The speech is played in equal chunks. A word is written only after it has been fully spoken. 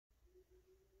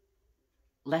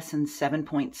Lesson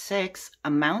 7.6,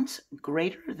 Amounts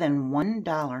Greater than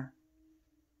 $1.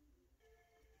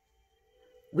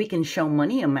 We can show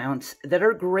money amounts that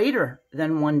are greater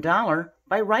than $1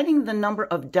 by writing the number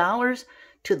of dollars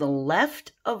to the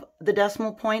left of the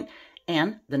decimal point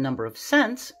and the number of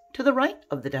cents to the right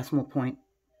of the decimal point.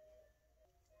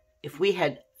 If we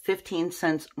had 15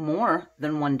 cents more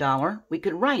than $1, we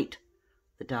could write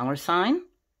the dollar sign,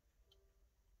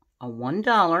 a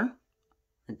 $1,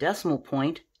 a decimal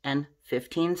point, and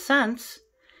 15 cents.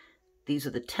 These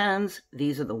are the tens,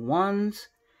 these are the ones,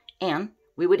 and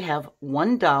we would have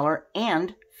 $1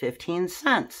 and 15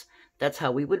 cents. That's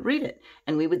how we would read it.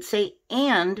 And we would say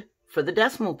and for the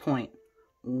decimal point,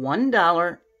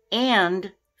 $1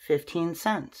 and 15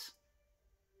 cents.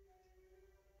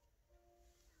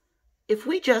 If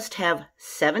we just have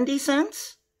 70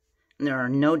 cents and there are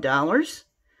no dollars,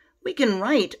 we can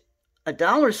write a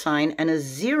dollar sign and a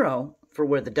 0 for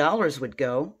where the dollars would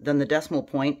go, then the decimal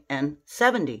point, and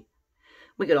 70.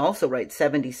 We could also write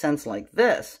 70 cents like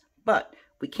this, but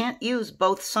we can't use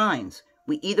both signs.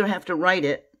 We either have to write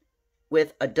it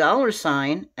with a dollar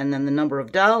sign and then the number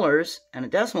of dollars and a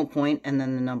decimal point and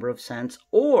then the number of cents,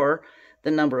 or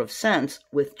the number of cents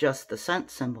with just the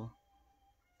cent symbol.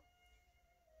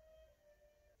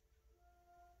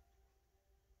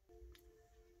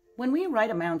 When we write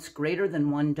amounts greater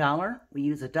than $1, we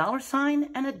use a dollar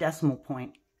sign and a decimal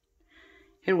point.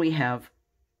 Here we have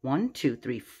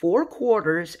 4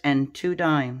 quarters and 2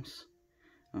 dimes.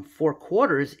 4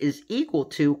 quarters is equal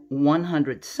to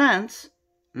 100 cents,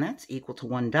 and that's equal to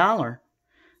 $1.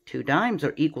 2 dimes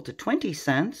are equal to 20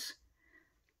 cents.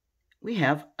 We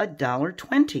have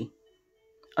 $1.20,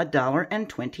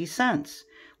 $1.20.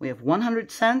 We have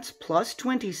 100 cents plus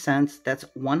 20 cents, that's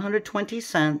 120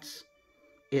 cents.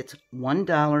 It's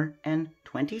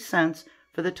 $1.20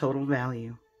 for the total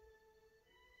value.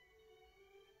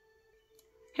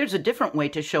 Here's a different way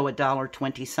to show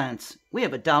 $1.20. We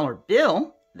have a dollar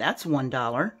bill, that's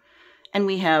 $1, and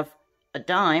we have a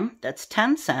dime, that's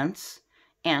 10 cents,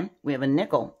 and we have a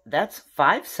nickel, that's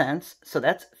 5 cents, so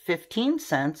that's 15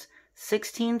 cents,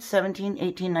 16, 17,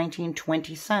 18, 19,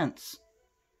 20 cents.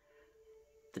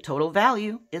 The total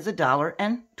value is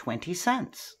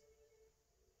 $1.20.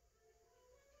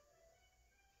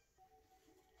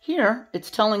 Here,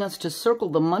 it's telling us to circle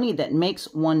the money that makes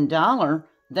 $1,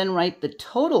 then write the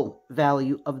total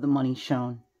value of the money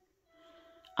shown.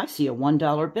 I see a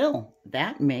 $1 bill.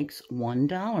 That makes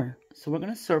 $1. So we're going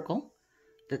to circle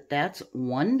that that's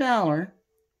 $1.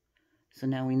 So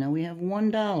now we know we have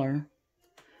 $1.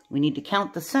 We need to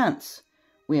count the cents.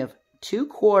 We have 2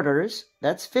 quarters,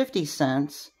 that's 50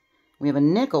 cents. We have a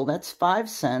nickel, that's 5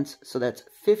 cents. So that's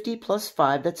 50 plus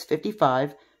 5, that's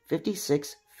 55,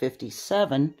 56,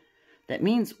 57. That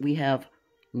means we have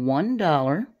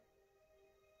 $1,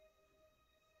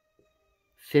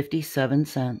 57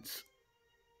 cents.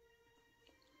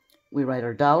 We write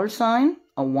our dollar sign,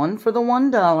 a 1 for the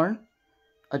 $1,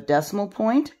 a decimal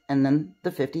point, and then the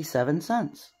 57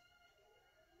 cents.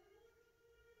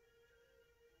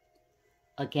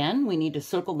 Again, we need to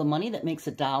circle the money that makes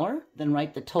 $1, then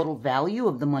write the total value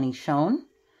of the money shown.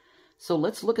 So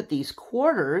let's look at these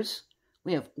quarters.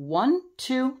 We have 1,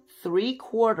 2, 3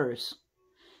 quarters.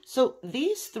 So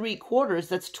these 3 quarters,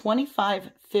 that's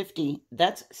 25.50,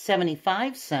 that's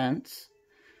 75 cents.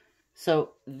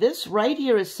 So this right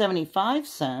here is 75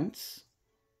 cents.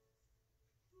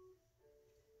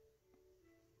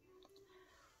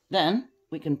 Then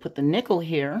we can put the nickel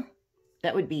here.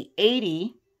 That would be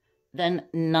 80, then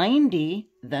 90,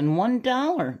 then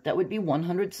 $1. That would be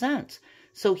 100 cents.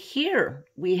 So here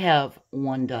we have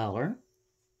 $1.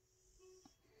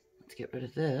 Let's get rid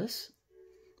of this.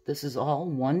 This is all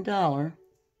 $1.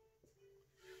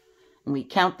 When we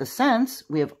count the cents,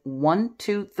 we have 1,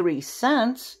 2, 3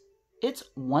 cents. It's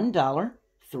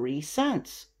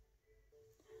 $1.03.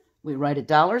 We write a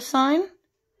dollar sign,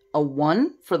 a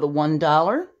 1 for the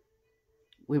 $1.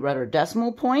 We write our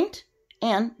decimal point,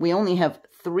 and we only have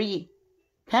 3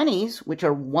 pennies, which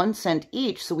are 1 cent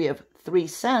each, so we have 3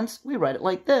 cents. We write it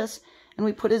like this, and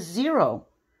we put a 0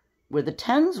 where the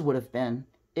tens would have been.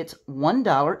 It's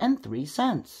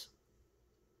 $1.03.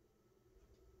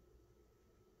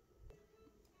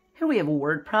 Here we have a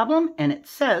word problem, and it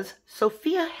says,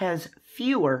 Sophia has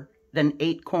fewer than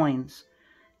 8 coins.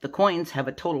 The coins have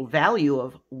a total value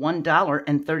of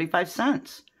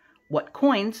 $1.35. What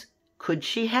coins could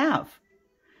she have?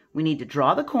 We need to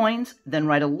draw the coins, then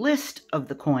write a list of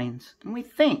the coins. And we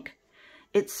think.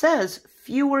 It says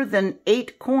fewer than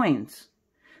 8 coins.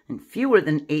 And fewer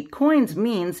than 8 coins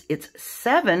means it's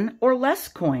 7 or less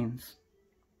coins.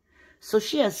 So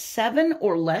she has 7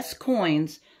 or less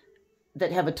coins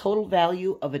that have a total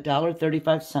value of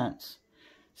 $1.35.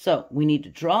 So we need to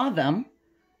draw them.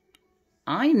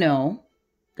 I know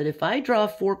that if I draw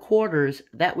 4 quarters,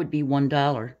 that would be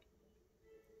 $1.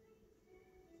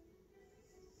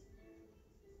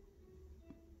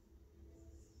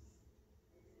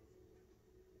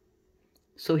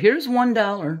 So here's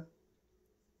 $1,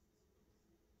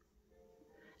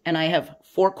 and I have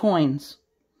 4 coins.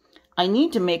 I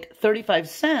need to make 35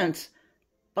 cents,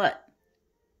 but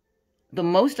the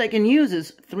most I can use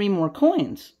is 3 more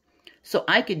coins. So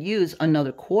I could use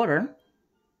another quarter.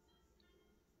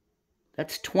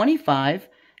 That's 25,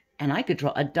 and I could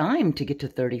draw a dime to get to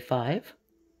 35.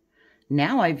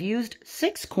 Now I've used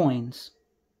 6 coins.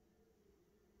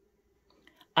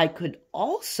 I could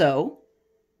also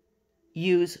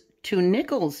use 2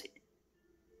 nickels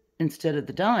instead of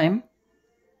the dime,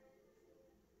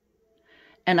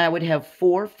 and I would have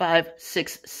 4, 5,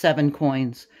 6, 7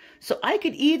 coins. So I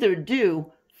could either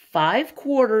do 5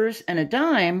 quarters and a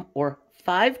dime or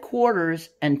 5 quarters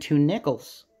and 2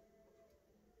 nickels.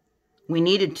 We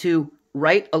needed to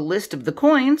write a list of the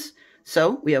coins,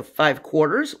 so we have 5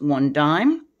 quarters, 1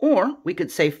 dime, or we could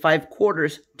say 5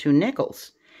 quarters, 2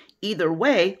 nickels. Either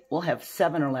way, we'll have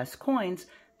 7 or less coins.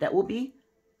 That will be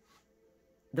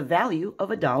the value of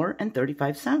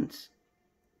 $1.35.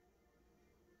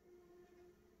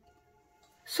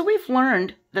 So we've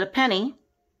learned that a penny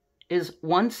is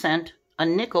 1 cent, a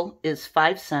nickel is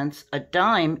 5 cents, a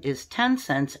dime is 10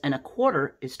 cents, and a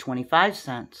quarter is 25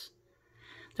 cents.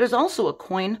 There's also a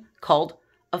coin called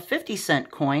a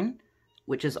 50-cent coin,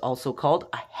 which is also called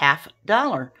a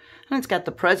 $50. And it's got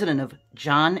the president of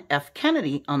John F.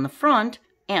 Kennedy on the front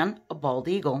and a bald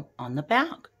eagle on the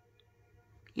back.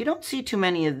 You don't see too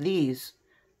many of these,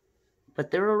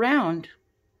 but they're around.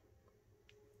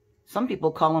 Some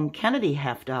people call them Kennedy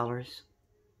 $50.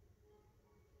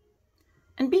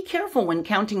 And be careful when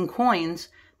counting coins,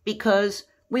 because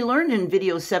we learned in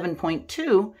video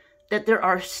 7.2 that there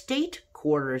are state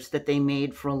quarters that they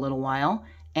made for a little while,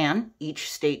 and each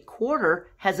state quarter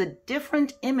has a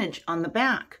different image on the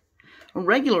back. A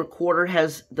regular quarter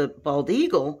has the bald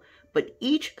eagle, but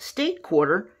each state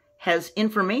quarter has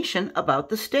information about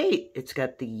the state. It's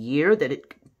got the year that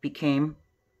it became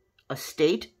a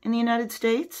state in the United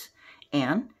States,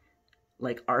 and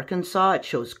like Arkansas, it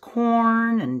shows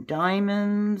corn and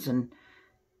diamonds, and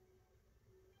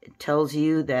it tells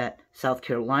you that South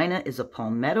Carolina is a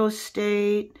palmetto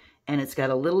state, and it's got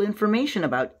a little information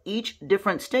about each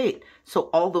different state.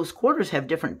 So all those quarters have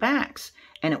different backs,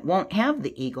 and it won't have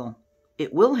the eagle.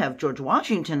 It will have George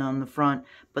Washington on the front,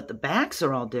 but the backs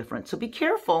are all different. So be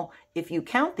careful. If you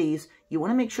count these, you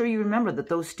want to make sure you remember that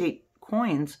those state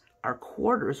coins are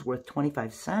quarters worth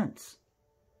 25 cents.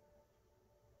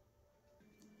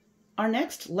 Our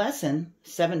next lesson,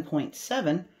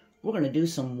 7.7, we're going to do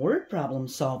some word problem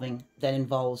solving that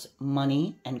involves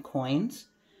money and coins.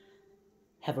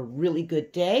 Have a really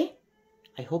good day.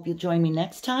 I hope you'll join me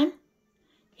next time.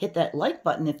 Hit that like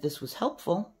button if this was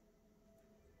helpful.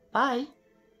 Bye.